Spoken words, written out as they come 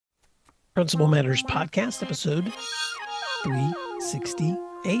Principal Matters Podcast, episode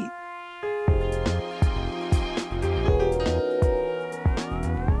 368.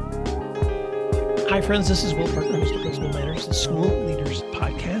 Hi, friends. This is Will Parker, host of Principal Matters, the School Leaders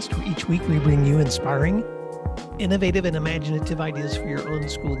Podcast, where each week we bring you inspiring, innovative, and imaginative ideas for your own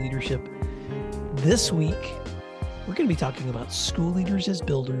school leadership. This week, we're going to be talking about school leaders as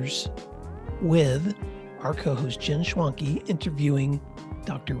builders with our co-host Jen Schwanke interviewing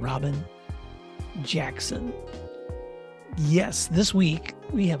Dr. Robyn Jackson. Yes, this week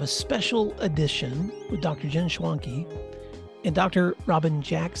we have a special edition with Dr. Jen Schwanke and Dr. Robyn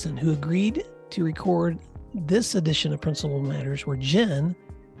Jackson, who agreed to record this edition of Principal Matters, where Jen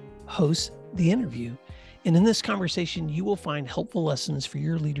hosts the interview. And in this conversation, you will find helpful lessons for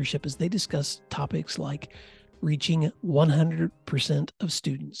your leadership as they discuss topics like reaching 100% of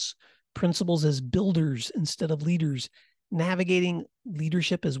students, principals as builders instead of leaders, navigating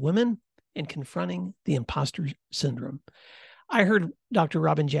leadership as women, and confronting the imposter syndrome. I heard Dr.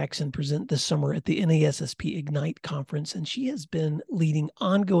 Robyn Jackson present this summer at the NASSP Ignite conference, and she has been leading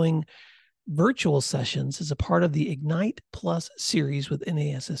ongoing virtual sessions as a part of the Ignite Plus series with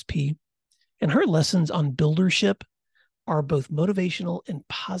NASSP. And her lessons on buildership are both motivational and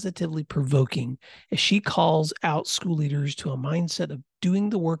positively provoking, as she calls out school leaders to a mindset of doing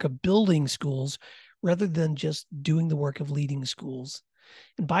the work of building schools rather than just doing the work of leading schools.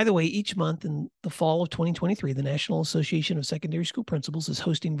 And by the way, each month in the fall of 2023, the National Association of Secondary School Principals is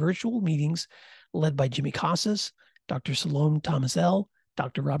hosting virtual meetings led by Jimmy Casas, Dr. Salome Thomas L.,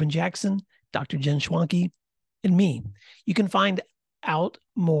 Dr. Robyn Jackson, Dr. Jen Schwanke, and me. You can find out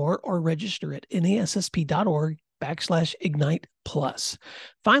more or register at nassp.org/Ignite Plus.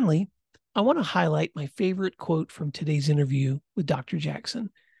 Finally, I want to highlight my favorite quote from today's interview with Dr. Jackson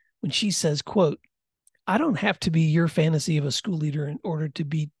when she says, quote, "I don't have to be your fantasy of a school leader in order to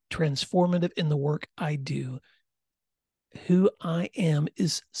be transformative in the work I do. Who I am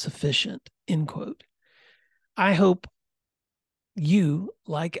is sufficient," end quote. I hope you,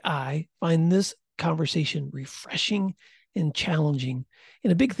 like I, find this conversation refreshing and challenging.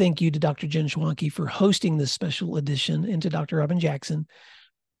 And a big thank you to Dr. Jen Schwanke for hosting this special edition, and to Dr. Robyn Jackson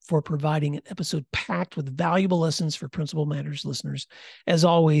for providing an episode packed with valuable lessons for Principal Matters listeners. As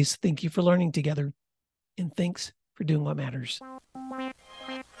always, thank you for learning together, and thanks for doing what matters.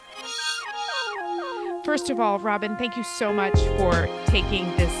 First of all, Robyn, thank you so much for taking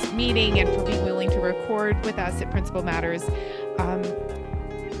this meeting and for being willing to record with us at Principal Matters.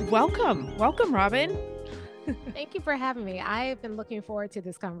 Welcome, Robyn. Thank you for having me. I've been looking forward to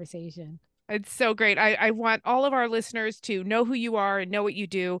this conversation. It's so great. I want all of our listeners to know who you are and know what you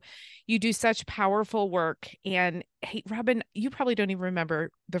do. You do such powerful work. And hey, Robyn, you probably don't even remember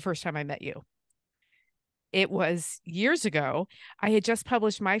the first time I met you. It was years ago. I had just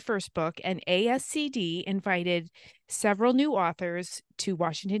published my first book, and ASCD invited several new authors to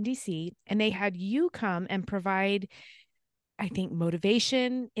Washington, D.C., and they had you come and provide, I think,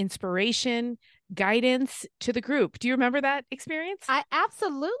 motivation, inspiration, guidance to the group. Do you remember that experience? I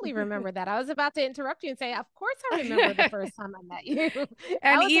absolutely remember that. I was about to interrupt you and say, of course I remember the first time I met you.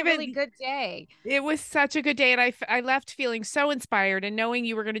 That was a really good day. It was such a good day. And I left feeling so inspired and knowing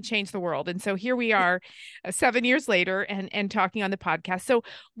you were going to change the world. And so here we are 7 years later and talking on the podcast. So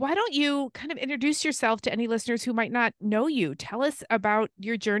why don't you kind of introduce yourself to any listeners who might not know you? Tell us about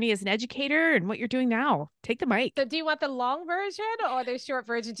your journey as an educator and what you're doing now. Take the mic. So do you want the long version or the short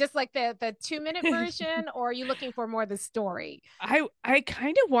version? Just like the 2-minute version, or are you looking for more of the story? I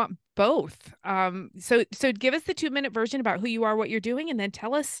kind of want both. So give us the 2-minute version about who you are, what you're doing, and then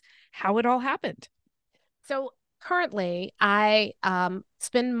tell us how it all happened. So currently I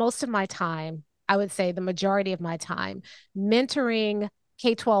spend most of my time, I would say the majority of my time, mentoring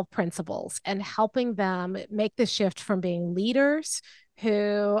K-12 principals and helping them make the shift from being leaders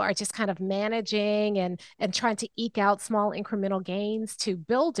who are just kind of managing and trying to eke out small incremental gains to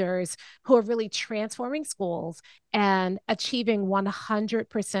builders who are really transforming schools and achieving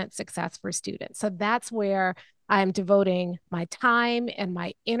 100% success for students. So that's where I'm devoting my time and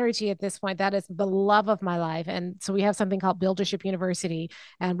my energy at this point. That is the love of my life. And so we have something called Buildership University,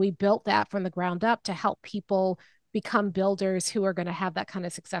 and we built that from the ground up to help people become builders who are going to have that kind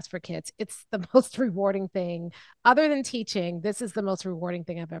of success for kids. It's the most rewarding thing. Other than teaching, this is the most rewarding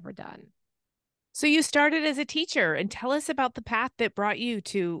thing I've ever done. So you started as a teacher, and tell us about the path that brought you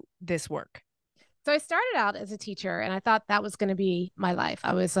to this work. So I started out as a teacher, and I thought that was going to be my life.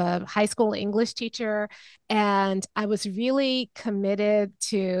 I was a high school English teacher, and I was really committed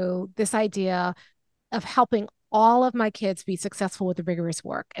to this idea of helping all of my kids be successful with the rigorous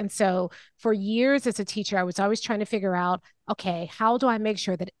work. And so for years as a teacher, I was always trying to figure out, okay, how do I make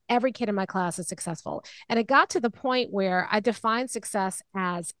sure that every kid in my class is successful? And it got to the point where I defined success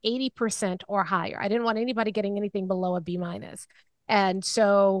as 80% or higher. I didn't want anybody getting anything below a B minus. And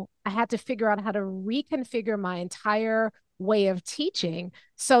so I had to figure out how to reconfigure my entire way of teaching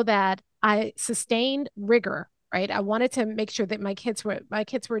so that I sustained rigor, right? I wanted to make sure that my kids were, I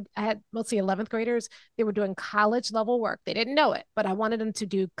had mostly 11th graders. They were doing college level work. They didn't know it, but I wanted them to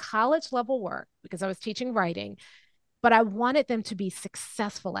do college level work because I was teaching writing, but I wanted them to be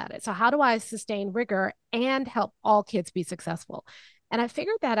successful at it. So how do I sustain rigor and help all kids be successful? And I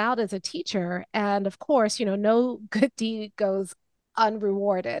figured that out as a teacher. And of course, no good deed goes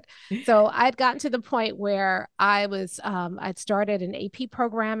unrewarded. So I'd gotten to the point where I'd started an AP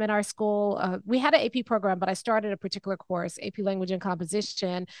program in our school. We had an AP program, but I started a particular course, AP Language and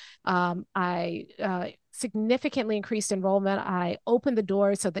Composition. I significantly increased enrollment. I opened the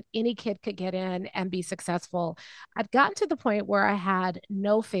doors so that any kid could get in and be successful. I'd gotten to the point where I had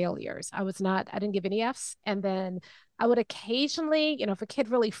no failures. I didn't give any Fs. And then I would occasionally, if a kid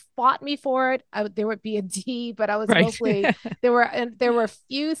really fought me for it, there would be a D, but I was mostly, there were a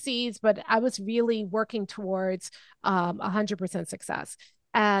few Cs, but I was really working towards 100% success.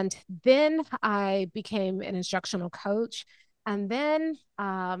 And then I became an instructional coach. And then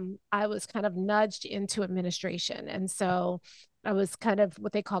I was kind of nudged into administration. And so I was kind of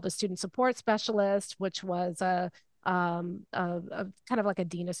what they called a student support specialist, which was a kind of like a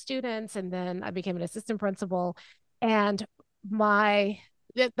dean of students. And then I became an assistant principal. And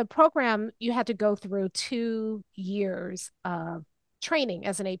the program, you had to go through 2 years of training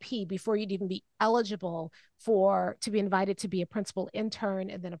as an AP before you'd even be eligible to be invited to be a principal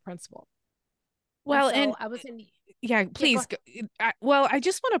intern and then a principal. Well, and so I was in. Yeah, please. I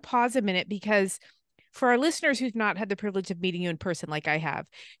just want to pause a minute because for our listeners who've not had the privilege of meeting you in person like I have,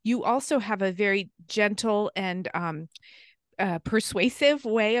 you also have a very gentle and persuasive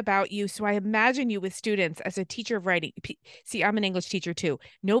way about you. So I imagine you with students as a teacher of writing. See, I'm an English teacher too.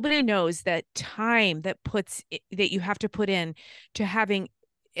 Nobody knows that time that you have to put in to having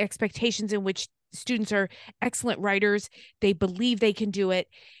expectations in which students are excellent writers. They believe they can do it.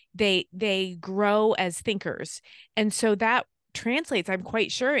 They grow as thinkers. And so that translates, I'm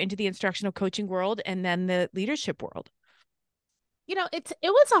quite sure, into the instructional coaching world and then the leadership world. It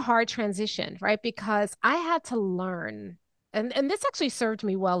was a hard transition, right? Because I had to learn. And this actually served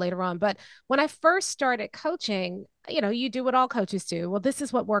me well later on. But when I first started coaching, you do what all coaches do. Well, this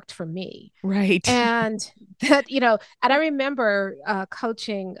is what worked for me. Right. And and I remember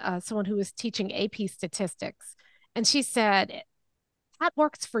coaching someone who was teaching AP statistics. And she said, that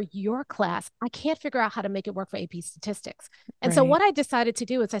works for your class. I can't figure out how to make it work for AP statistics. And so what I decided to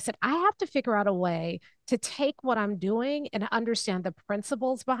do is I said, I have to figure out a way to take what I'm doing and understand the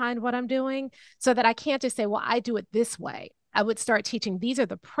principles behind what I'm doing so that I can't just say, well, I do it this way. I would start teaching, these are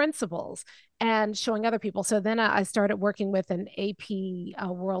the principles and showing other people. So then I started working with an AP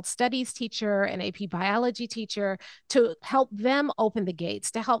World Studies teacher, an AP Biology teacher to help them open the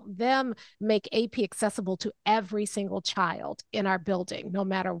gates, to help them make AP accessible to every single child in our building, no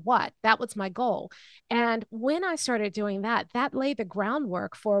matter what. That was my goal. And when I started doing that, that laid the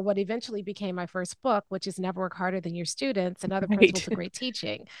groundwork for what eventually became my first book, which is Never Work Harder Than Your Students and Other Principles of Great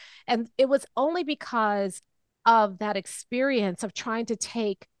Teaching. And it was only because of that experience of trying to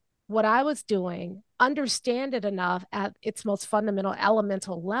take what I was doing, understand it enough at its most fundamental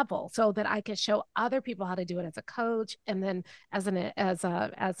elemental level so that I could show other people how to do it as a coach and then as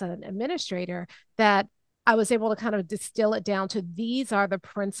an administrator, that I was able to kind of distill it down to these are the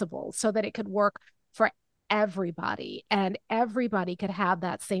principles so that it could work for everybody and everybody could have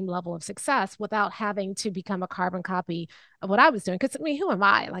that same level of success without having to become a carbon copy of what I was doing. Because who am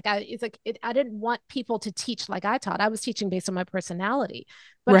I? I didn't want people to teach like I taught. I was teaching based on my personality.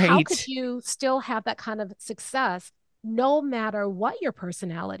 But how could you still have that kind of success no matter what your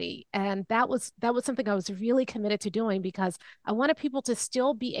personality? And that was something I was really committed to doing because I wanted people to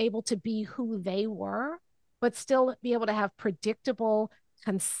still be able to be who they were, but still be able to have predictable,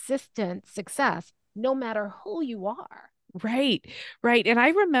 consistent success no matter who you are. Right. And I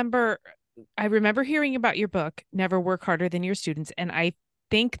remember hearing about your book, Never Work Harder Than Your Students. And I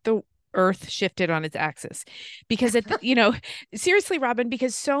think the earth shifted on its axis because seriously, Robyn,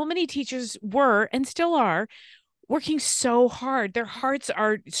 because so many teachers were and still are working so hard. Their hearts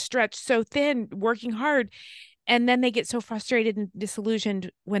are stretched so thin, working hard. And then they get so frustrated and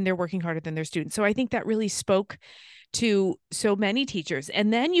disillusioned when they're working harder than their students. So I think that really spoke to so many teachers.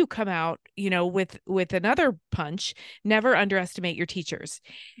 And then you come out, with another punch: never underestimate your teachers.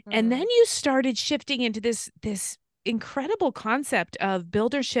 And then you started shifting into this incredible concept of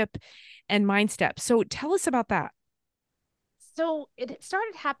buildership and mind steps. So tell us about that. So it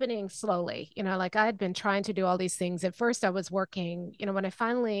started happening slowly, like I had been trying to do all these things. At first I was working, when I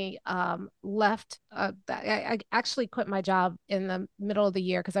finally left, I actually quit my job in the middle of the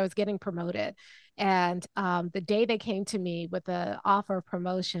year because I was getting promoted. And the day they came to me with the offer of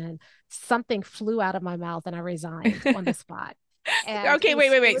promotion, something flew out of my mouth and I resigned on the spot. And okay,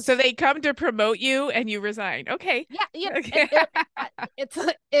 wait. So they come to promote you and you resign. Okay. Yeah, Okay.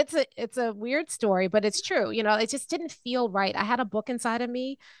 it's a weird story, but it's true. It just didn't feel right. I had a book inside of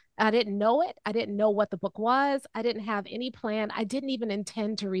me. I didn't know it. I didn't know what the book was. I didn't have any plan. I didn't even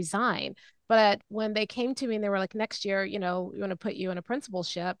intend to resign. But when they came to me and they were like, next year, we want to put you in a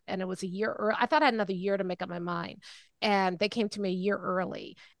principalship, and it was a year early. I thought I had another year to make up my mind. And they came to me a year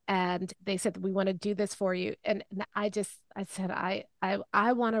early and they said, we want to do this for you. And I said,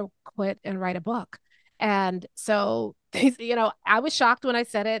 I want to quit and write a book. And so, I was shocked when I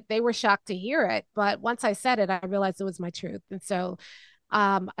said it. They were shocked to hear it. But once I said it, I realized it was my truth. And so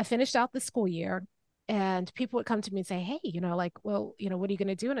I finished out the school year, and people would come to me and say, hey, well, what are you going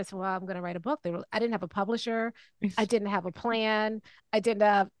to do? And I said, well, I'm going to write a book. I didn't have a publisher. I didn't have a plan. I didn't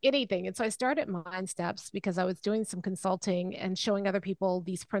have anything. And so I started Mind Steps because I was doing some consulting and showing other people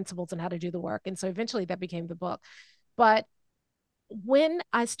these principles and how to do the work. And so eventually that became the book. But when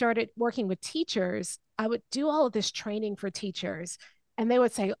I started working with teachers, I would do all of this training for teachers, and they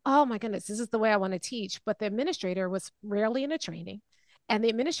would say, oh my goodness, this is the way I want to teach. But the administrator was rarely in a training. And the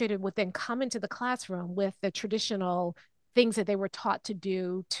administrator would then come into the classroom with the traditional things that they were taught to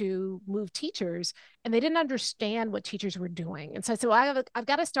do to move teachers. And they didn't understand what teachers were doing. And so I said, well, I've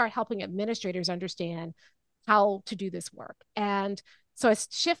got to start helping administrators understand how to do this work. And so I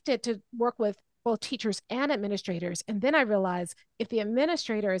shifted to work with both teachers and administrators. And then I realized if the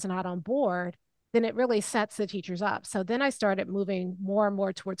administrator is not on board, then it really sets the teachers up. So then I started moving more and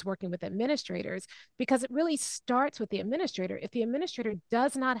more towards working with administrators, because it really starts with the administrator. If the administrator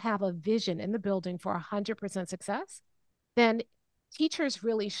does not have a vision in the building for 100% success, then teachers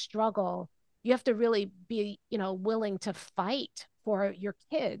really struggle. You have to really be, willing to fight for your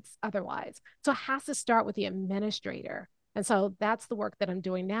kids otherwise. So it has to start with the administrator. And so that's the work that I'm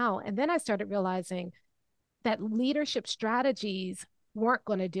doing now. And then I started realizing that leadership strategies weren't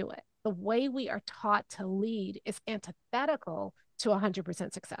going to do it. The way we are taught to lead is antithetical to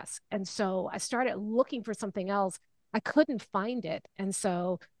 100% success. And so I started looking for something else. I couldn't find it. And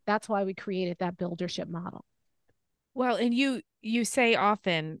so that's why we created that buildership model. Well, and you say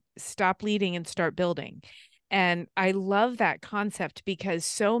often, stop leading and start building. And I love that concept because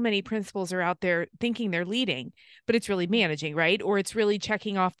so many principals are out there thinking they're leading, but it's really managing, right? Or it's really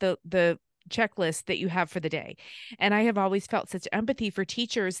checking off the checklist that you have for the day. And I have always felt such empathy for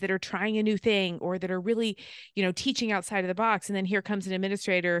teachers that are trying a new thing or that are really, teaching outside of the box. And then here comes an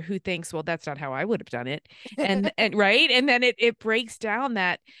administrator who thinks, well, that's not how I would have done it. And right. And then it breaks down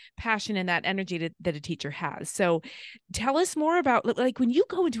that passion and that energy that a teacher has. So tell us more about, like, when you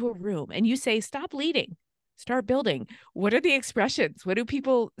go into a room and you say, stop leading, start building. What are the expressions? What do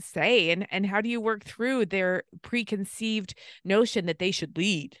people say? And how do you work through their preconceived notion that they should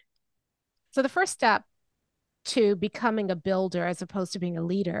lead? So the first step to becoming a builder as opposed to being a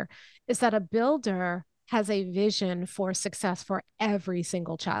leader is that a builder has a vision for success for every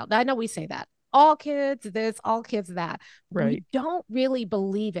single child. I know we say that. All kids this, all kids that. Right. We don't really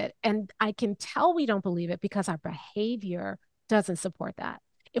believe it. And I can tell we don't believe it because our behavior doesn't support that.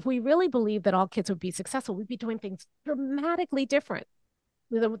 If we really believe that all kids would be successful, we'd be doing things dramatically differently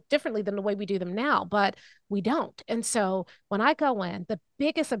than the way we do them now, but we don't. And so when I go in, the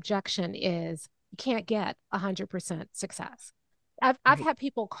biggest objection is you can't get 100% success. I've had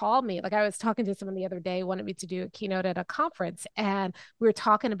people call me, like I was talking to someone the other day, wanted me to do a keynote at a conference, and we were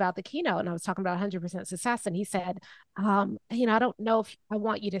talking about the keynote, and I was talking about 100% success, and he said, I don't know if I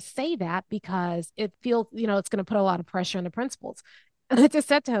want you to say that because it feels, it's going to put a lot of pressure on the principals. And I just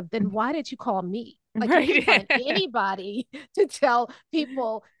said to him, then why did you call me? Like, right. You can find anybody to tell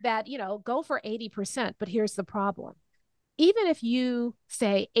people that, go for 80%. But here's the problem. Even if you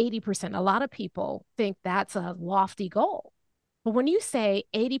say 80%, a lot of people think that's a lofty goal. But when you say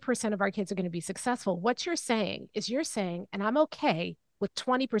 80% of our kids are going to be successful, what you're saying is and I'm okay with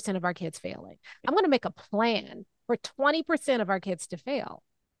 20% of our kids failing. I'm going to make a plan for 20% of our kids to fail.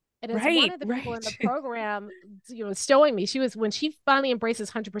 And it's one of the people in the program, showing me, when she finally embraces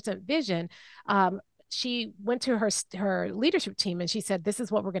 100% vision, she went to her leadership team and she said, this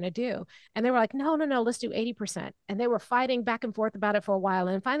is what we're going to do. And they were like, no, let's do 80%. And they were fighting back and forth about it for a while.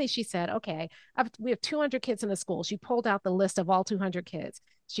 And finally she said, okay, we have 200 kids in the school. She pulled out the list of all 200 kids.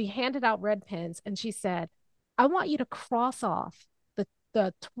 She handed out red pens and she said, I want you to cross off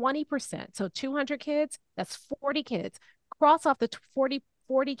the 20%. So 200 kids, that's 40 kids. Cross off the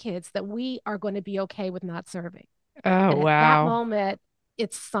 40 kids that we are going to be okay with not serving. Oh, and wow. At that moment,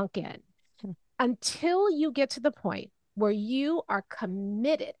 it's sunk in. Until you get to the point where you are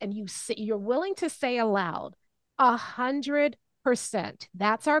committed and you're willing to say aloud, 100%,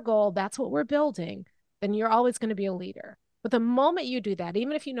 that's our goal, that's what we're building, then you're always going to be a leader. But the moment you do that,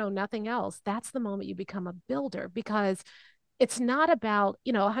 even if you know nothing else, that's the moment you become a builder, because it's not about,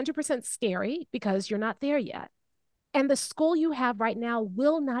 100% scary because you're not there yet. And the school you have right now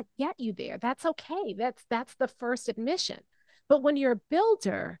will not get you there. That's okay. That's the first admission. But when you're a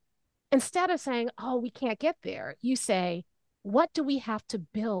builder, instead of saying, oh, we can't get there, you say, what do we have to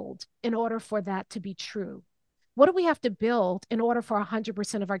build in order for that to be true? What do we have to build in order for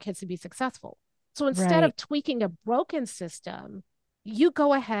 100% of our kids to be successful? So instead of tweaking a broken system, you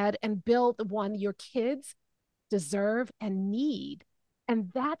go ahead and build the one your kids deserve and need.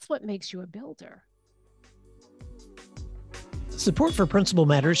 And that's what makes you a builder. Support for Principal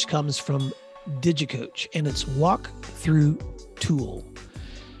Matters comes from DigiCoach and its walk-through tool.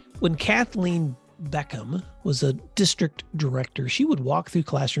 When Kathleen Beckham was a district director, she would walk through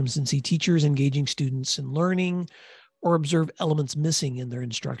classrooms and see teachers engaging students in learning or observe elements missing in their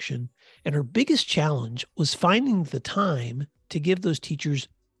instruction. And her biggest challenge was finding the time to give those teachers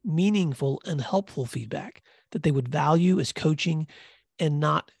meaningful and helpful feedback that they would value as coaching and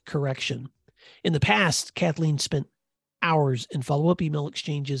not correction. In the past, Kathleen spent hours in follow-up email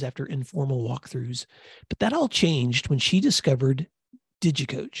exchanges after informal walkthroughs, but that all changed when she discovered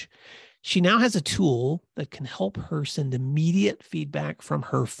DigiCoach. She now has a tool that can help her send immediate feedback from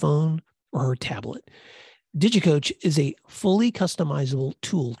her phone or her tablet. DigiCoach is a fully customizable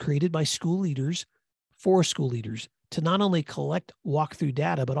tool created by school leaders for school leaders to not only collect walkthrough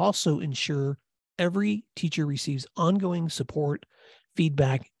data, but also ensure every teacher receives ongoing support,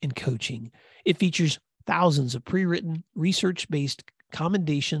 feedback, and coaching. It features thousands of pre-written, research-based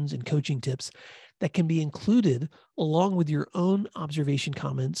commendations and coaching tips that can be included along with your own observation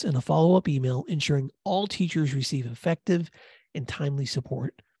comments in a follow-up email, ensuring all teachers receive effective and timely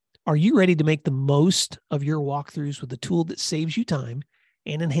support. Are you ready to make the most of your walkthroughs with a tool that saves you time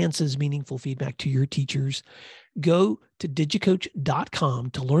and enhances meaningful feedback to your teachers? Go to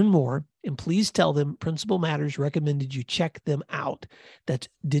digicoach.com to learn more, and please tell them Principal Matters recommended you check them out. That's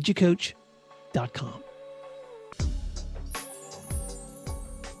digicoach.com.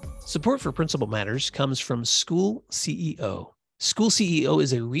 Support for Principal Matters comes from School CEO. School CEO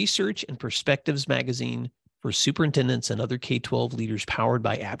is a research and perspectives magazine for superintendents and other K-12 leaders powered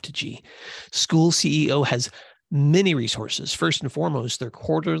by Apogee. School CEO has many resources. First and foremost, their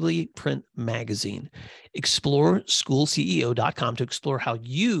quarterly print magazine. Explore schoolceo.com to explore how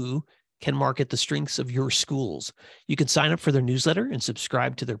you can market the strengths of your schools. You can sign up for their newsletter and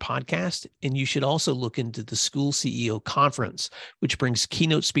subscribe to their podcast. And you should also look into the School CEO Conference, which brings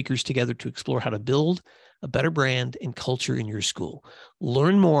keynote speakers together to explore how to build a better brand and culture in your school.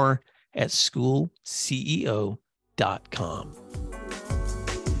 Learn more at schoolceo.com.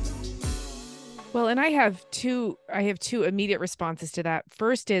 Well, and I have two immediate responses to that.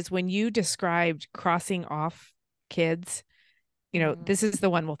 First is when you described crossing off kids, this is the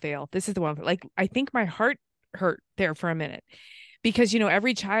one will fail. This is the one. Like, I think my heart hurt there for a minute because,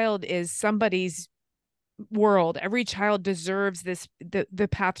 every child is somebody's world. Every child deserves the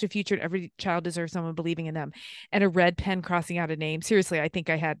path to future. Every child deserves someone believing in them. And a red pen crossing out a name. Seriously, I think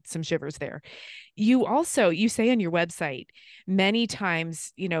I had some shivers there. You say on your website many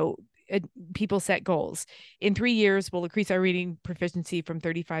times, people set goals. In 3 years, we'll increase our reading proficiency from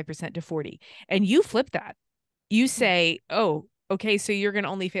 35% to 40%. And you flip that. You say, oh, okay, so you're going to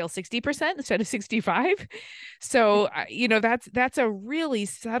only fail 60% instead of 65%. So, that's a really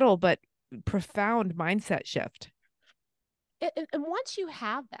subtle but profound mindset shift. And once you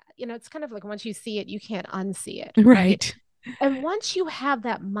have that, it's kind of like once you see it, you can't unsee it. Right. And once you have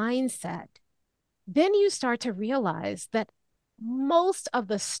that mindset, then you start to realize that most of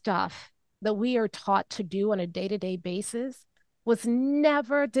the stuff that we are taught to do on a day-to-day basis was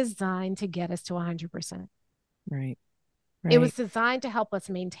never designed to get us to 100%. Right. It was designed to help us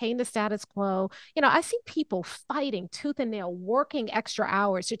maintain the status quo. I see people fighting tooth and nail, working extra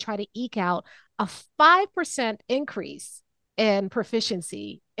hours to try to eke out a 5% increase in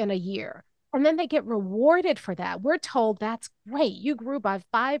proficiency in a year. And then they get rewarded for that. We're told that's great. You grew by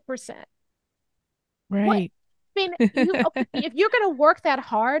 5%. What, Right. I mean, okay, if you're going to work that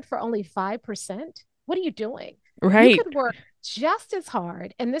hard for only 5%, what are you doing? You Right. could work just as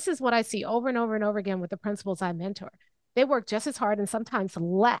hard. And this is what I see over and over and over again with the principals I mentor. They work just as hard and sometimes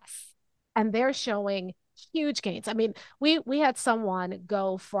less. And they're showing huge gains. I mean, we had someone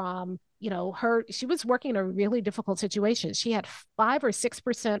go from, she was working in a really difficult situation. She had 5 or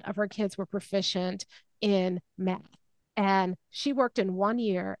 6% of her kids were proficient in math. And she worked in 1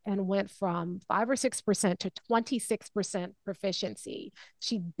 year and went from 5 or 6% to 26% proficiency.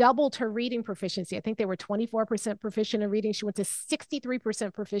 She doubled her reading proficiency. I think they were 24% proficient in reading. She went to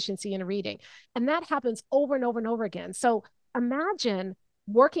 63% proficiency in reading. And that happens over and over and over again. So imagine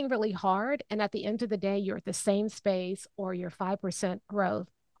working really hard. And at the end of the day, you're at the same space or you're 5% growth,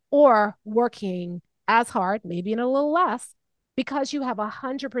 or working as hard, maybe in a little less, because you have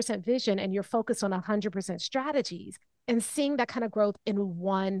 100% vision and you're focused on 100% strategies and seeing that kind of growth in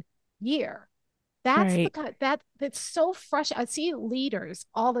 1 year. That's the Right. kind that's so fresh. I see leaders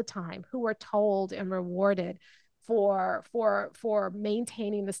all the time who are told and rewarded for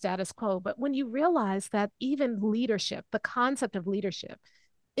maintaining the status quo. But when you realize that even leadership, the concept of leadership,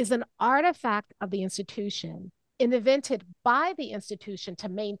 is an artifact of the institution, invented by the institution to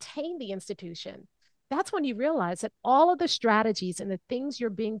maintain the institution, that's when you realize that all of the strategies and the things you're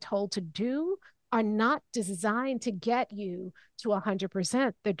being told to do are not designed to get you to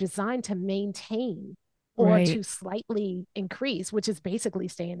 100%. They're designed to maintain or Right. to slightly increase, which is basically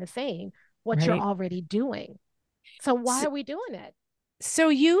staying the same, what you're Right. already doing. So why So, are we doing it? so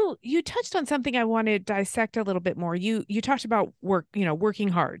you touched on something I want to dissect a little bit more. You talked about work, working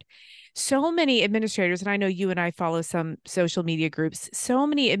hard. So many administrators, and I know you and I follow some social media groups, so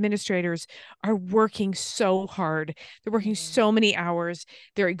many administrators are working so hard. They're working Mm. so many hours.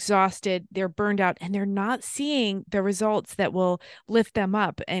 They're exhausted, they're burned out, and they're not seeing the results that will lift them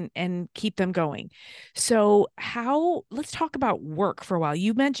up and keep them going. So let's talk about work for a while.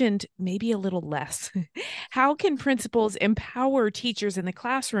 You mentioned maybe a little less. How can principals empower teachers in the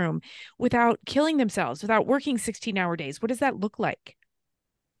classroom without killing themselves, without working 16-hour days? What does that look like?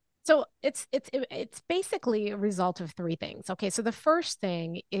 So it's basically a result of three things. Okay, so the first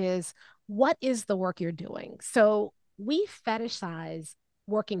thing is, what is the work you're doing? So we fetishize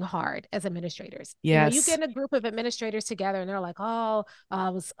working hard as administrators. You Yes. get in a group of administrators together and they're like, "Oh,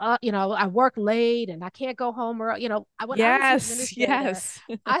 I work late and I can't go home." Or, when I was an Yes. administrator, Yes.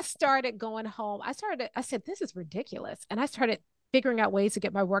 I started going home. I said, "This is ridiculous," and I started figuring out ways to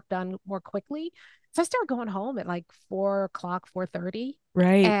get my work done more quickly. So I started going home at like 4 o'clock, 4:30,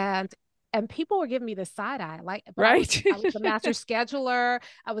 Right. and people were giving me the side eye, like, but I was Right. I was the master scheduler.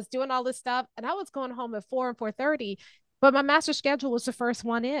 I was doing all this stuff, and I was going home at 4 and 4:30. But my master schedule was the first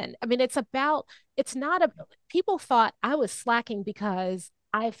one in. I mean, it's not a. People thought I was slacking because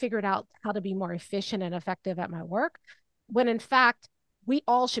I figured out how to be more efficient and effective at my work, when in fact we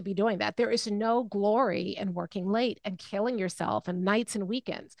all should be doing that. There is no glory in working late and killing yourself and nights and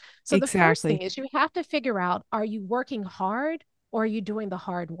weekends. So the first thing Exactly. is, you have to figure out, are you working hard or are you doing the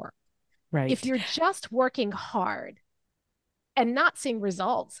hard work? If Right. you're just working hard and not seeing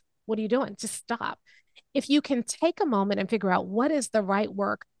results, what are you doing? Just stop. If you can take a moment and figure out what is the right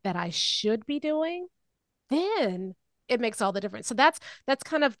work that I should be doing, then it makes all the difference. So that's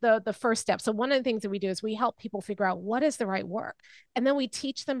kind of the first step. So one of the things that we do is we help people figure out what is the right work, and then we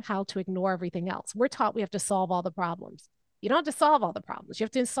teach them how to ignore everything else. We're taught we have to solve all the problems. You don't have to solve all the problems. You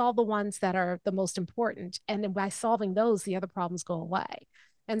have to solve the ones that are the most important, and then by solving those, the other problems go away.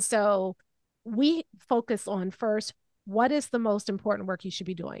 And so we focus on, first, what is the most important work you should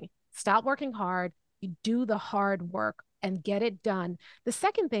be doing? Stop working hard. You do the hard work and get it done. The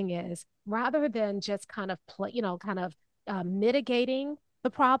second thing is, rather than just kind of mitigating the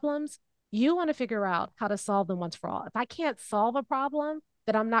problems, you want to figure out how to solve them once for all. If I can't solve a problem,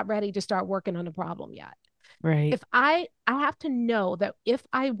 then I'm not ready to start working on the problem yet. Right. If I have to know that if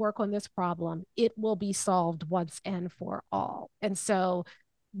I work on this problem, it will be solved once and for all. And so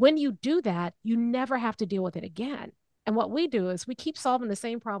when you do that, you never have to deal with it again. And what we do is we keep solving the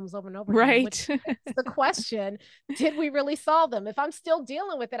same problems over and over again, which Right. begs the question, did we really solve them? If I'm still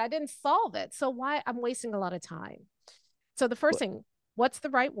dealing with it, I didn't solve it. So why? I'm wasting a lot of time. So the first thing, what's the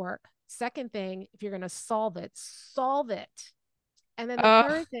right work? Second thing, if you're going to solve it, solve it. And then the Oh,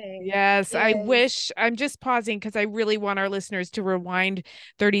 third thing yes. I is, wish I'm just pausing because I really want our listeners to rewind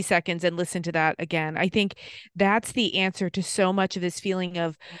 30 seconds and listen to that again. I think that's the answer to so much of this feeling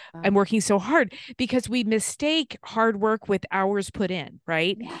of I'm working so hard, because we mistake hard work with hours put in,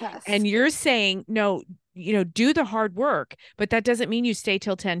 right? yes. And you're saying, no, do the hard work, but that doesn't mean you stay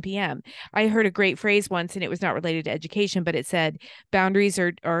till 10 p.m. I heard a great phrase once, and it was not related to education, but it said boundaries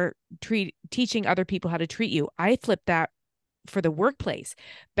are teaching other people how to treat you. I flipped that for the workplace.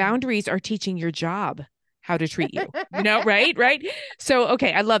 Boundaries are teaching your job how to treat you, right? Right. So,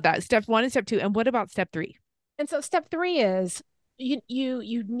 okay. I love that. Step 1 and step 2. And what about step 3? And so step 3 is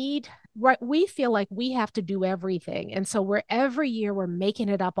you need, right? We feel like we have to do everything. And so every year we're making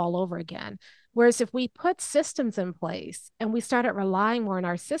it up all over again. Whereas if we put systems in place and we started relying more on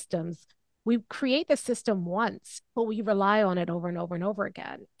our systems, we create the system once, but we rely on it over and over and over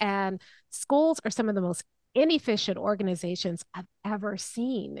again. And schools are some of the most inefficient organizations I've ever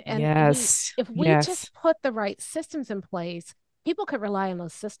seen. And if we just put the right systems in place, people could rely on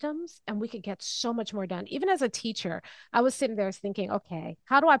those systems and we could get so much more done. Even as a teacher, I was sitting there thinking, okay,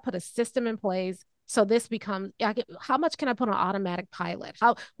 how do I put a system in place so this becomes, how much can I put on automatic pilot?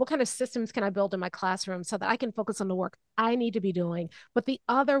 What kind of systems can I build in my classroom so that I can focus on the work I need to be doing, but the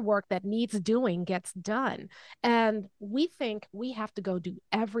other work that needs doing gets done? And we think we have to go do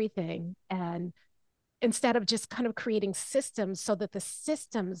everything, and instead of just kind of creating systems so that the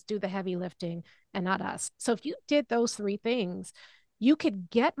systems do the heavy lifting and not us. So if you did those 3 things, you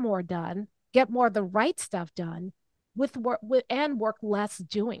could get more done, get more of the right stuff done and work less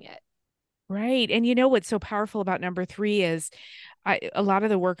doing it. Right. And what's so powerful about number 3 is a lot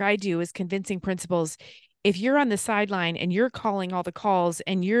of the work I do is convincing principals. If you're on the sideline and you're calling all the calls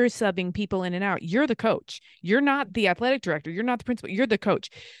and you're subbing people in and out, you're the coach. You're not the athletic director. You're not the principal. You're the coach.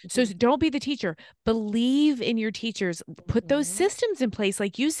 So don't be the teacher. Believe in your teachers. Put those systems in place,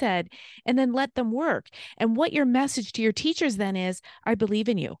 like you said, and then let them work. And what your message to your teachers then is, I believe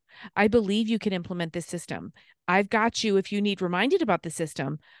in you. I believe you can implement this system. I've got you if you need reminded about the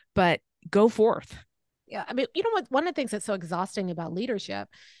system, but go forth. Yeah. I mean, you know what? One of the things that's so exhausting about leadership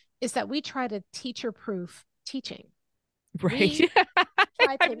is that we try to teacher-proof teaching. Right.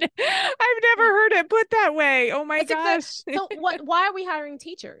 I've never heard it put that way. Oh my gosh. So why are we hiring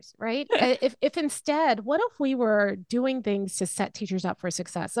teachers, right? If instead, what if we were doing things to set teachers up for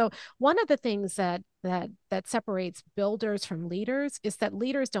success? So one of the things that separates builders from leaders is that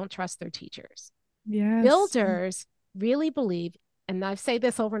leaders don't trust their teachers. Yes. Builders really believe, and I say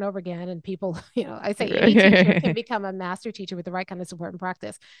this over and over again, and people, I say any teacher can become a master teacher with the right kind of support and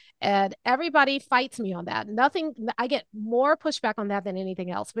practice. And everybody fights me on that. I get more pushback on that than anything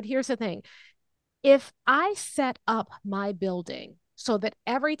else. But here's the thing. If I set up my building so that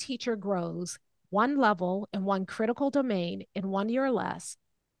every teacher grows one level in one critical domain in 1 year or less,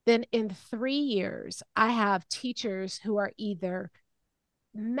 then in 3 years, I have teachers who are either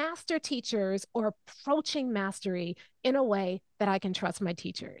master teachers or approaching mastery in a way that I can trust my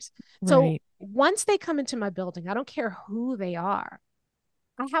teachers. So once they come into my building, I don't care who they are,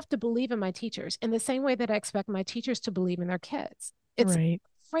 I have to believe in my teachers in the same way that I expect my teachers to believe in their kids. It's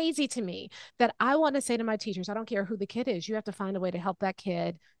crazy to me that I want to say to my teachers, I don't care who the kid is, you have to find a way to help that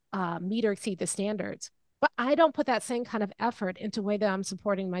kid meet or exceed the standards. But I don't put that same kind of effort into the way that I'm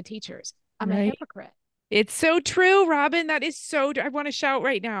supporting my teachers. I'm a hypocrite. It's so true, Robyn. That is so, I want to shout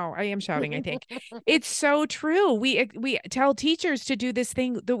right now. I am shouting, I think. It's so true. We tell teachers to do this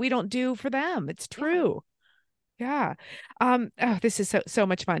thing that we don't do for them. It's true. Yeah. This is so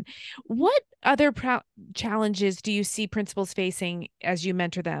much fun. What other challenges do you see principals facing as you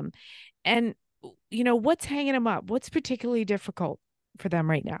mentor them? And, what's hanging them up? What's particularly difficult for them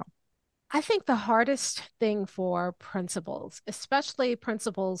right now? I think the hardest thing for principals, especially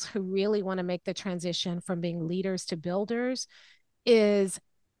principals who really want to make the transition from being leaders to builders, is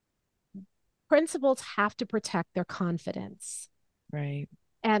principals have to protect their confidence. Right.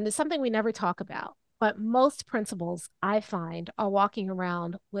 And it's something we never talk about. But most principals, I find, are walking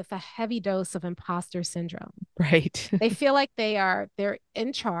around with a heavy dose of imposter syndrome. Right. They feel like they're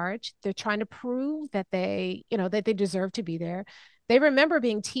in charge. They're trying to prove that they deserve to be there. They remember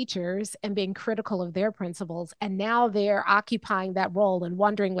being teachers and being critical of their principals, and now they're occupying that role and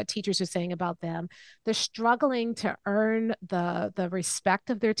wondering what teachers are saying about them. They're struggling to earn the respect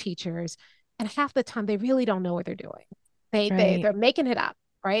of their teachers, and half the time they really don't know what they're doing. They're making it up,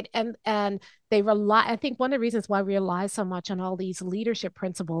 right? And they rely. I think one of the reasons why we rely so much on all these leadership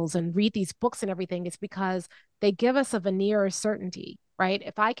principles and read these books and everything is because they give us a veneer of certainty. Right?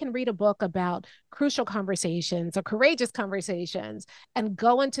 If I can read a book about crucial conversations or courageous conversations and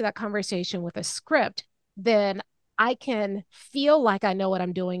go into that conversation with a script, then I can feel like I know what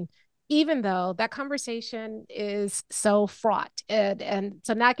I'm doing, even though that conversation is so fraught. And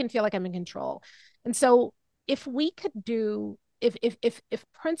so now I can feel like I'm in control. And so if we could do, if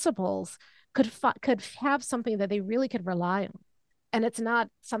principals could have something that they really could rely on, and it's not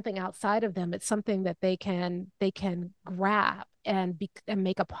something outside of them. It's something that they can grab and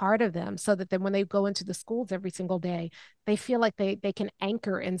make a part of them, so that then when they go into the schools every single day, they feel like they can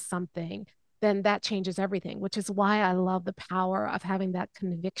anchor in something. Then that changes everything, which is why I love the power of having that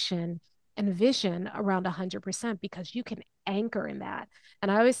conviction and vision around 100%, because you can anchor in that.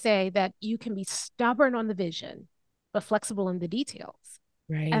 And I always say that you can be stubborn on the vision but flexible in the details.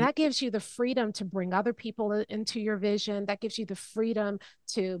 And Right. that gives you the freedom to bring other people into your vision. That gives you the freedom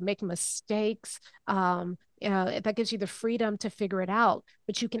to make mistakes. That gives you the freedom to figure it out,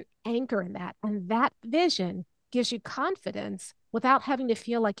 but you can anchor in that. And that vision gives you confidence without having to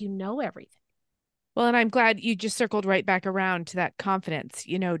feel like you know everything. Well, and I'm glad you just circled right back around to that confidence.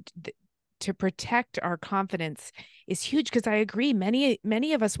 To protect our confidence is huge, because I agree.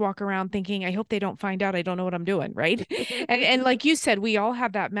 Many of us walk around thinking, I hope they don't find out I don't know what I'm doing, right? And like you said, we all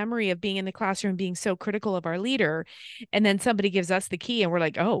have that memory of being in the classroom, being so critical of our leader, and then somebody gives us the key, and we're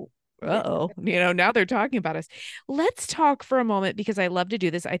like, oh. Uh-oh, now they're talking about us. Let's talk for a moment, because I love to do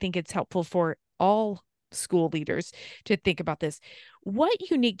this. I think it's helpful for all school leaders to think about this. What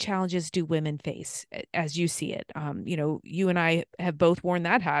unique challenges do women face as you see it? You and I have both worn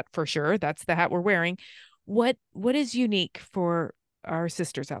that hat for sure. That's the hat we're wearing. What is unique for our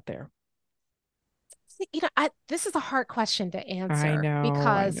sisters out there? This is a hard question to I answer, know, I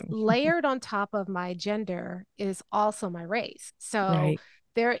because know. layered on top of my gender is also my race. So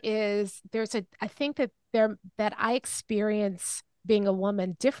Right, I think that I experience being a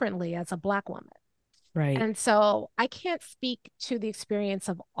woman differently as a Black woman. right. And so I can't speak to the experience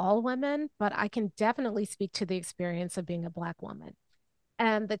of all women, but I can definitely speak to the experience of being a Black woman.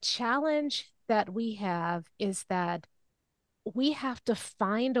 And the challenge that we have is that we have to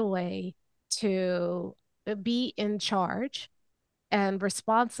find a way to be in charge and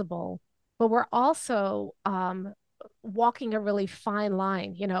responsible, but we're also walking a really fine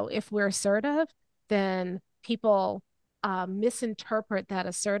line. If we're assertive, then people misinterpret that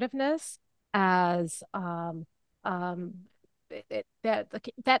assertiveness as um,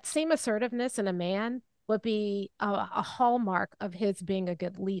 that same assertiveness in a man would be a hallmark of his being a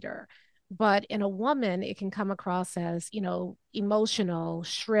good leader. But in a woman, it can come across as, emotional,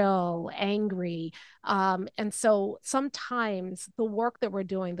 shrill, angry. And so sometimes the work that we're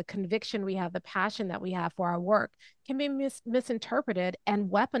doing, the conviction we have, the passion that we have for our work can be misinterpreted and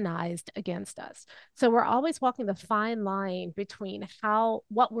weaponized against us. So we're always walking the fine line between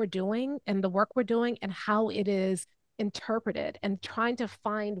what we're doing and the work we're doing and how it is interpreted, and trying to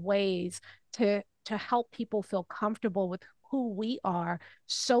find ways to help people feel comfortable with who we are,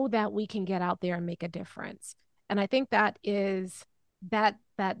 so that we can get out there and make a difference. And I think that is that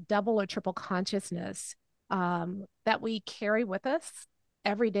double or triple consciousness that we carry with us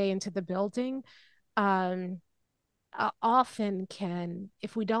every day into the building, um, often can,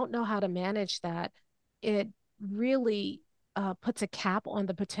 if we don't know how to manage that, it really puts a cap on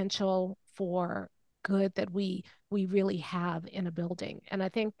the potential for good that we really have in a building. And I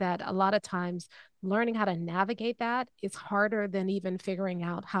think that a lot of times learning how to navigate that is harder than even figuring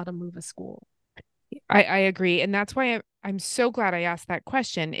out how to move a school. I agree. And that's why I'm so glad I asked that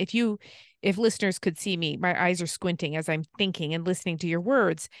question. If listeners could see me, my eyes are squinting as I'm thinking and listening to your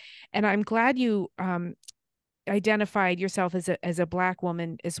words. And I'm glad you identified yourself as a Black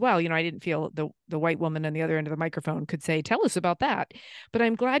woman as well. I didn't feel the white woman on the other end of the microphone could say, tell us about that. But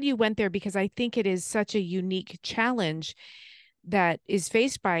I'm glad you went there, because I think it is such a unique challenge that is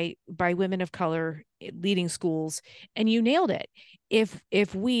faced by women of color leading schools. And you nailed it.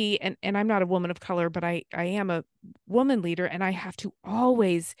 If we, and I'm not a woman of color, but I am a woman leader, and I have to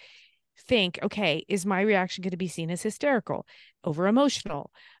always think, okay, is my reaction going to be seen as hysterical, over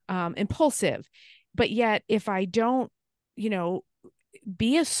emotional, impulsive? But yet, if I don't,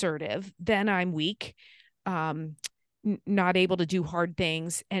 be assertive, then I'm weak, not able to do hard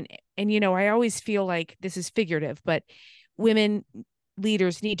things. And I always feel like this is figurative, but women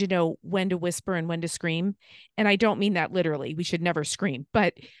leaders need to know when to whisper and when to scream. And I don't mean that literally. We should never scream,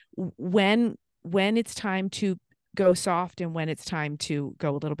 but when it's time to go soft and when it's time to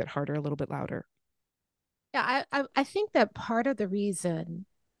go a little bit harder, a little bit louder. Yeah, I think that part of the reason,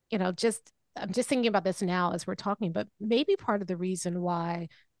 just I'm just thinking about this now as we're talking, but maybe part of the reason why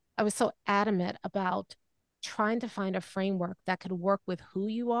I was so adamant about trying to find a framework that could work with who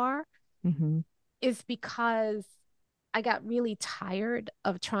you are Mm-hmm. is because I got really tired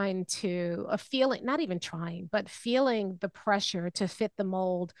of feeling, not even trying, but feeling the pressure to fit the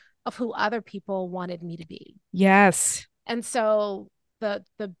mold of who other people wanted me to be. Yes. And so the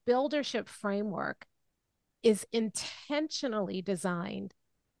buildership framework is intentionally designed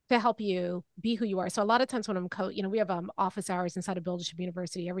to help you be who you are. So a lot of times when I'm we have office hours inside of Buildership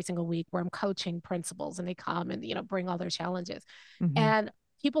University every single week where I'm coaching principals, and they come and, bring all their challenges. And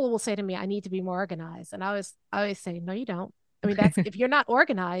people will say to me, I need to be more organized. And I always say, no, you don't. I mean, if you're not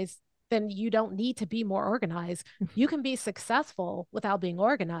organized, then you don't need to be more organized. You can be successful without being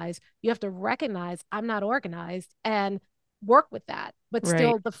organized. You have to recognize I'm not organized and work with that, but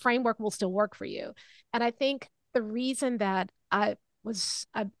still the framework will still work for you. And I think the reason that I've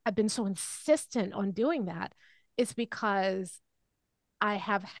been so insistent on doing that is because I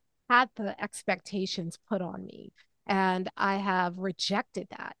have had the expectations put on me, and I have rejected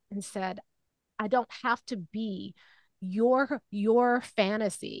that and said, I don't have to be your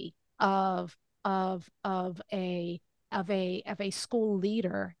fantasy of a school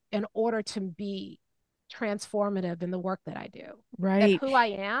leader in order to be transformative in the work that I do. That who I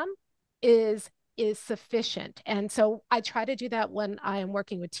am is sufficient. And so I try to do that when I am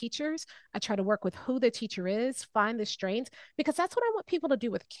working with teachers. I try to work with who the teacher is, find the strengths, because that's what I want people to do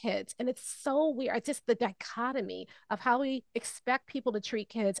with kids. And it's so weird. It's just the dichotomy of how we expect people to treat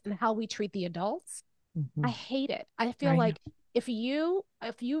kids and how we treat the adults. I hate it. I feel like if you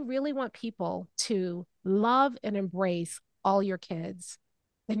really want people to love and embrace all your kids,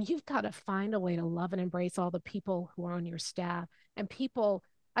 then you've got to find a way to love and embrace all the people who are on your staff. And people,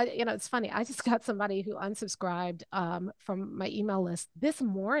 it's funny. I just got somebody who unsubscribed from my email list this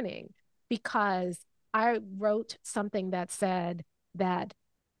morning because I wrote something that said that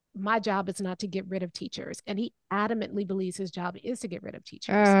my job is not to get rid of teachers. And he adamantly believes his job is to get rid of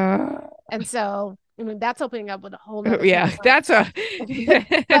teachers. And so, I mean, that's opening up with a whole nother that's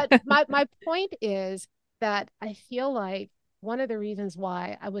but my point is that I feel like one of the reasons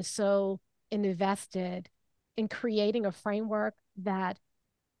why I was so invested in creating a framework that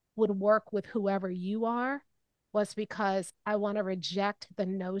would work with whoever you are was because I want to reject the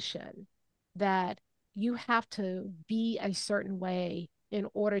notion that you have to be a certain way in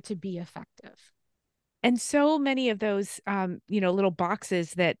order to be effective. And so many of those, little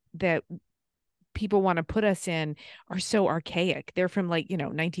boxes that people want to put us in are so archaic. They're from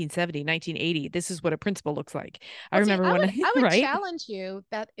 1970, 1980. This is what a principal looks like. I remember I would right? challenge you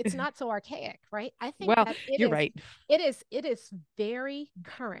that it's not so archaic, right? I think that you're right. It is very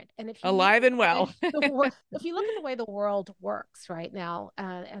current. And if you alive and well. If you look at the way the world works right now,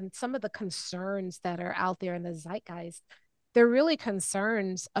 and some of the concerns that are out there in the zeitgeist, they're really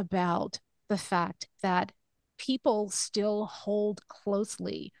concerns about the fact that people still hold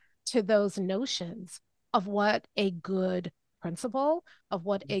closely to those notions of what a good principal, of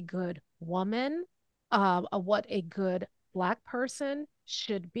what a good woman, of what a good Black person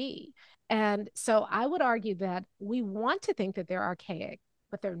should be. And so I would argue that we want to think that they're archaic,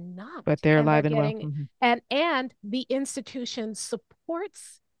 but they're not. But they're alive and well. And the institution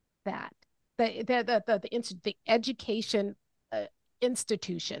supports that. The education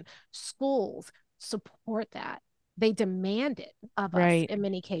institution, schools support that. They demand it of us in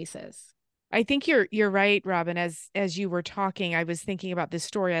many cases. I think you're right, Robyn. As you were talking, I was thinking about this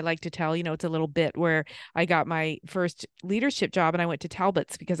story I like to tell. It's a little bit where I got my first leadership job and I went to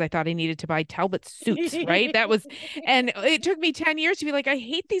Talbot's because I thought I needed to buy Talbot's suits, right? And it took me 10 years to be like, I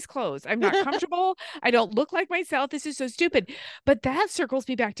hate these clothes. I'm not comfortable. I don't look like myself. This is so stupid. But that circles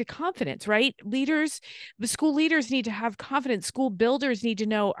me back to confidence, right? School leaders need to have confidence. School builders need to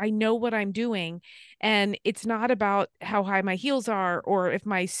know, I know what I'm doing. And it's not about how high my heels are or if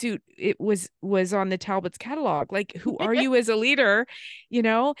my suit was on the Talbot's catalog. Like, who are you as a leader?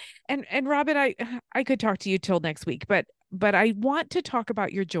 And Robyn, I could talk to you till next week, but I want to talk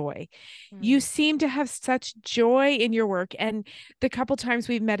about your joy. You seem to have such joy in your work. And the couple times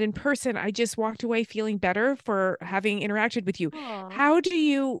we've met in person, I just walked away feeling better for having interacted with you. Aww. How do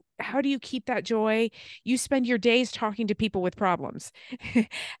you keep that joy? You spend your days talking to people with problems.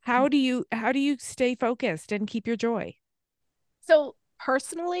 How do you stay focused and keep your joy? So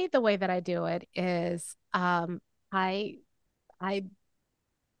personally, the way that I do it is I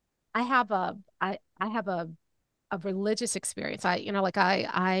have a religious experience. I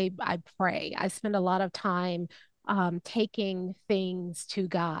pray. I spend a lot of time taking things to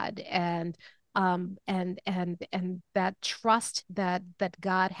God and that trust that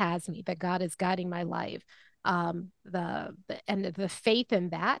God has me, that God is guiding my life. The faith in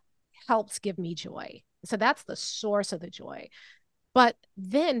that helps give me joy. So that's the source of the joy. But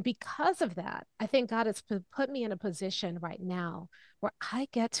then because of that, I think God has put me in a position right now where I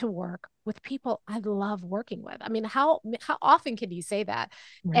get to work with people I love working with. I mean, how often can you say that?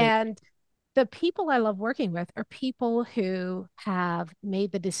 Right. And The people I love working with are people who have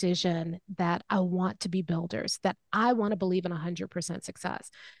made the decision that I want to be builders, that I want to believe in 100% success.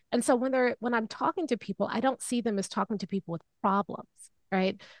 And so when I'm talking to people, I don't see them as talking to people with problems,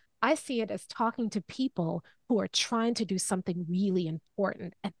 right? I see it as talking to people who are trying to do something really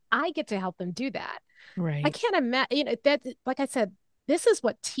important, and I get to help them do that. I Right. can't imagine, that, like I said, this is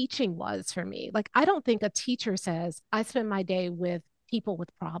what teaching was for me. Like, I don't think a teacher says, I spend my day with people with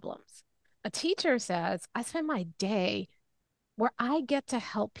problems. A teacher says, I spend my day where I get to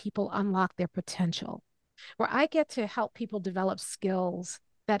help people unlock their potential, where I get to help people develop skills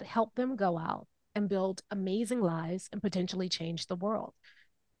that help them go out and build amazing lives and potentially change the world.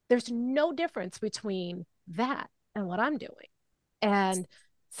 There's no difference between that and what I'm doing. And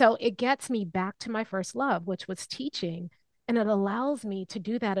so it gets me back to my first love, which was teaching. And it allows me to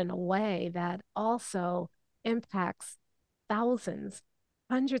do that in a way that also impacts thousands,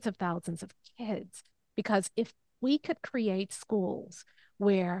 hundreds of thousands of kids. Because if we could create schools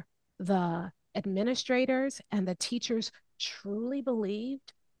where the administrators and the teachers truly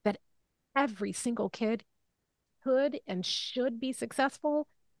believed that every single kid could and should be successful,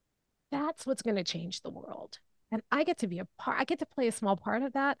 that's what's going to change the world. And I get to be a part, I get to play a small part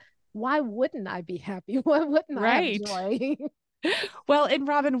of that. Why wouldn't I be happy? Why wouldn't I have Right. joy? Well, and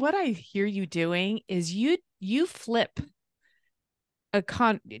Robyn, what I hear you doing is you flip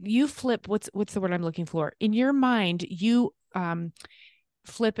you flip what's the word I'm looking for? In your mind, you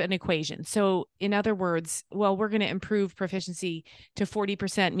flip an equation. So in other words, well, we're going to improve proficiency to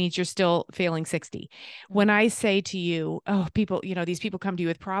 40% means you're still failing 60. When I say to you, oh, people, these people come to you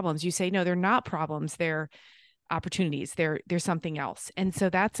with problems, you say, no, they're not problems. They're opportunities. They're something else. And so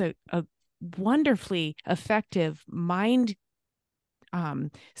that's a wonderfully effective mind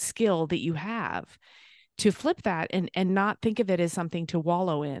skill that you have to flip that and not think of it as something to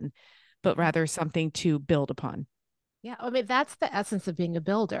wallow in, but rather something to build upon. Yeah, I mean, that's the essence of being a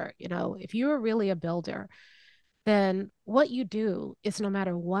builder. If you're really a builder, then what you do is no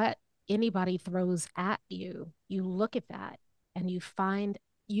matter what anybody throws at you, you look at that and you find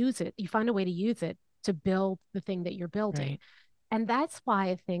a way to use it to build the thing that you're building. Right. And that's why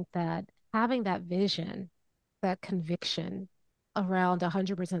I think that having that vision, that conviction around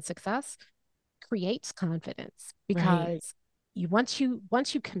 100% success creates confidence, Right. because once you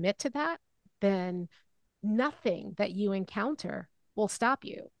commit to that, then nothing that you encounter will stop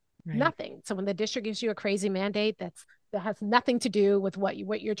you. Right. Nothing. So when the district gives you a crazy mandate that has nothing to do with what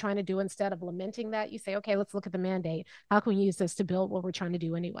you're trying to do, instead of lamenting that, you say, okay, let's look at the mandate. How can we use this to build what we're trying to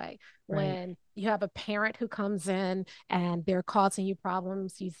do anyway? Right. When you have a parent who comes in and they're causing you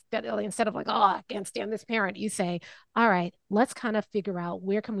problems, instead of like, oh, I can't stand this parent, you say, all right, let's kind of figure out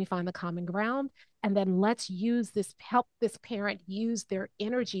where can we find the common ground, and then let's help this parent use their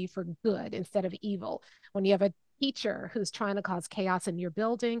energy for good instead of evil. When you have a teacher who's trying to cause chaos in your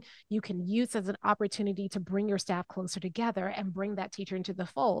building, you can use as an opportunity to bring your staff closer together and bring that teacher into the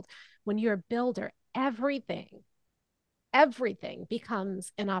fold. When you're a builder, everything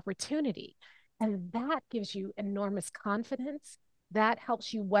becomes an opportunity. And that gives you enormous confidence. That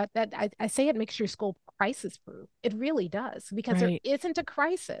helps you I say it makes your school crisis proof. It really does, because there Right. isn't a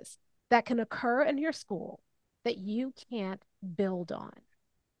crisis that can occur in your school that you can't build on.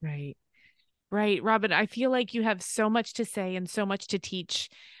 Right. Right. Robyn, I feel like you have so much to say and so much to teach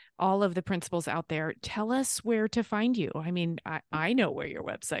all of the principals out there. Tell us where to find you. I mean, I know where your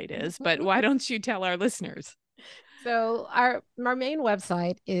website is, but why don't you tell our listeners? So our main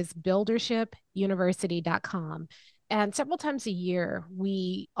website is buildershipuniversity.com. And several times a year,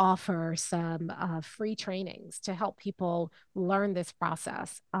 we offer some free trainings to help people learn this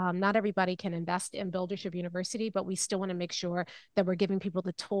process. Not everybody can invest in Buildership University, but we still want to make sure that we're giving people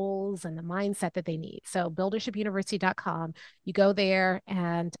the tools and the mindset that they need. So buildershipuniversity.com, you go there,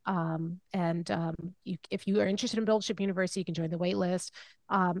 and if you are interested in Buildership University, you can join the wait list.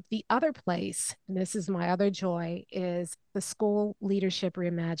 The other place, and this is my other joy, is the School Leadership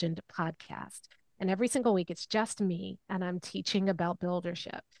Reimagined podcast. And every single week, it's just me, and I'm teaching about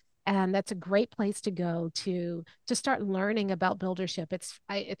buildership. And that's a great place to go to start learning about buildership. It's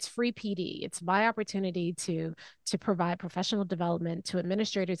free PD. It's my opportunity to provide professional development to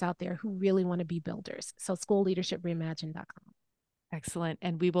administrators out there who really want to be builders. So schoolleadershipreimagined.com. Excellent.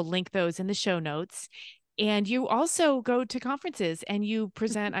 And we will link those in the show notes. And you also go to conferences and you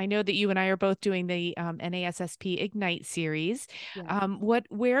present. I know that you and I are both doing the NASSP Ignite series. Yes.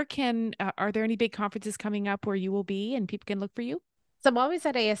 Are there any big conferences coming up where you will be and people can look for you? So I'm always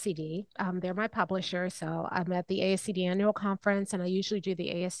at ASCD. They're my publisher. So I'm at the ASCD annual conference, and I usually do the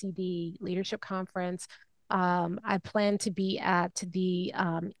ASCD leadership conference. I plan to be at the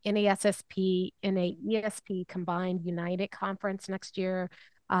NASSP, NAESP Combined United Conference next year.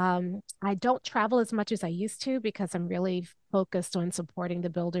 I don't travel as much as I used to because I'm really focused on supporting the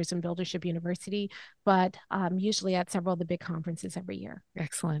builders and Buildership University, but usually at several of the big conferences every year.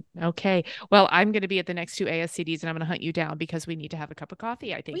 Excellent. Okay. Well, I'm going to be at the next 2 ASCDs and I'm going to hunt you down because we need to have a cup of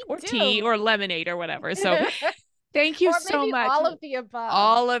coffee, I think, or tea or lemonade or whatever. So thank you so much. All of the above.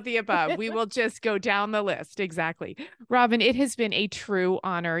 All of the above. We will just go down the list. Exactly. Robyn, it has been a true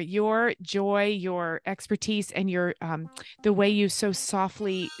honor. Your joy, your expertise, and your the way you so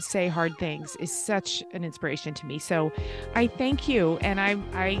softly say hard things is such an inspiration to me. So I thank you. And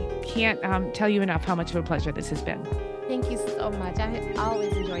I can't tell you enough how much of a pleasure this has been. Thank you so much. I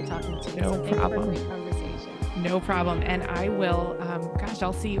always enjoy talking to you. No problem. Thanks for a great conversation. No problem. And I will,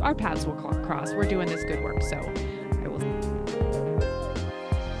 I'll see you. Our paths will cross. We're doing this good work. So I will.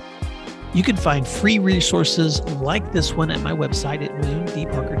 You can find free resources like this one at my website at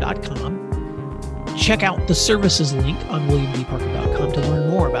williamdparker.com. Check out the services link on williamdparker.com to learn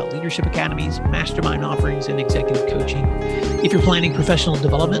more about leadership academies, mastermind offerings, and executive coaching. If you're planning professional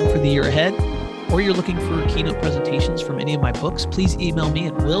development for the year ahead, or you're looking for keynote presentations from any of my books, please email me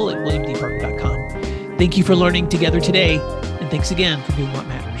at will@williamdparker.com. Thank you for learning together today, and thanks again for doing what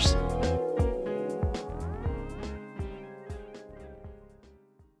matters.